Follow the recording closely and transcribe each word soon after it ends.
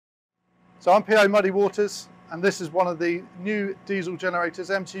So I'm PO Muddy Waters, and this is one of the new diesel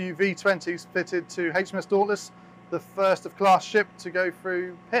generators, MTU V20s, fitted to HMS Dauntless, the first of class ship to go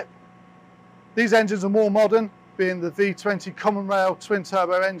through HIP. These engines are more modern, being the V20 common rail twin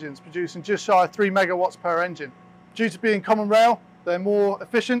turbo engines, producing just shy of 3 megawatts per engine. Due to being common rail, they're more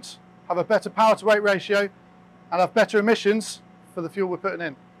efficient, have a better power to weight ratio, and have better emissions for the fuel we're putting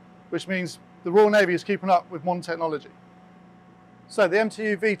in, which means the Royal Navy is keeping up with modern technology. So the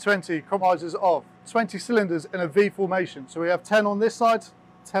MTU V20 comprises of 20 cylinders in a V formation. So we have 10 on this side,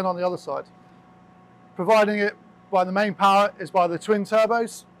 10 on the other side. Providing it by the main power is by the twin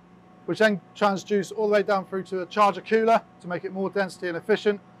turbos, which then transduce all the way down through to a charger cooler to make it more density and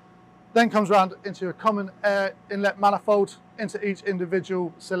efficient. Then comes round into a common air inlet manifold into each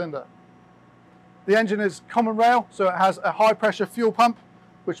individual cylinder. The engine is common rail, so it has a high pressure fuel pump,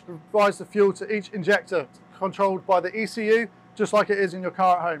 which provides the fuel to each injector, controlled by the ECU, just like it is in your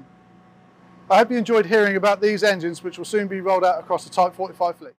car at home. I hope you enjoyed hearing about these engines, which will soon be rolled out across the Type 45 fleet.